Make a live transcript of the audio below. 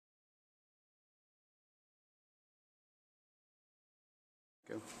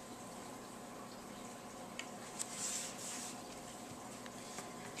Go.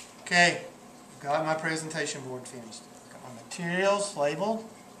 Okay, got my presentation board finished. Got my materials labeled.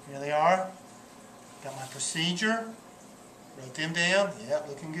 Here they are. Got my procedure. Wrote them down. Yep,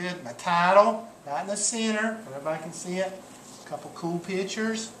 looking good. My title, right in the center, so everybody can see it. A couple cool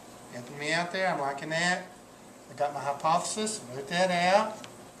pictures. Helping me out there. I'm liking that. I got my hypothesis. Wrote that out.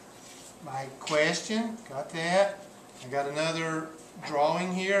 My question. Got that. I got another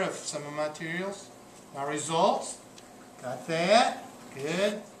drawing here of some of my materials. My results. Got that.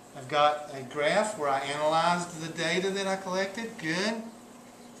 Good. I've got a graph where I analyzed the data that I collected. Good.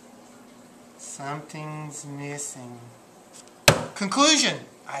 Something's missing. Conclusion.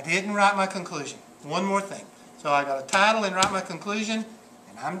 I didn't write my conclusion. One more thing. So I got a title and write my conclusion,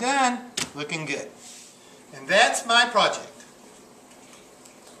 and I'm done. Looking good. And that's my project.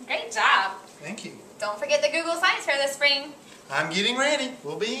 Great job. Thank you. Don't forget the Google Science Fair this spring. I'm getting ready.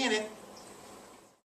 We'll be in it.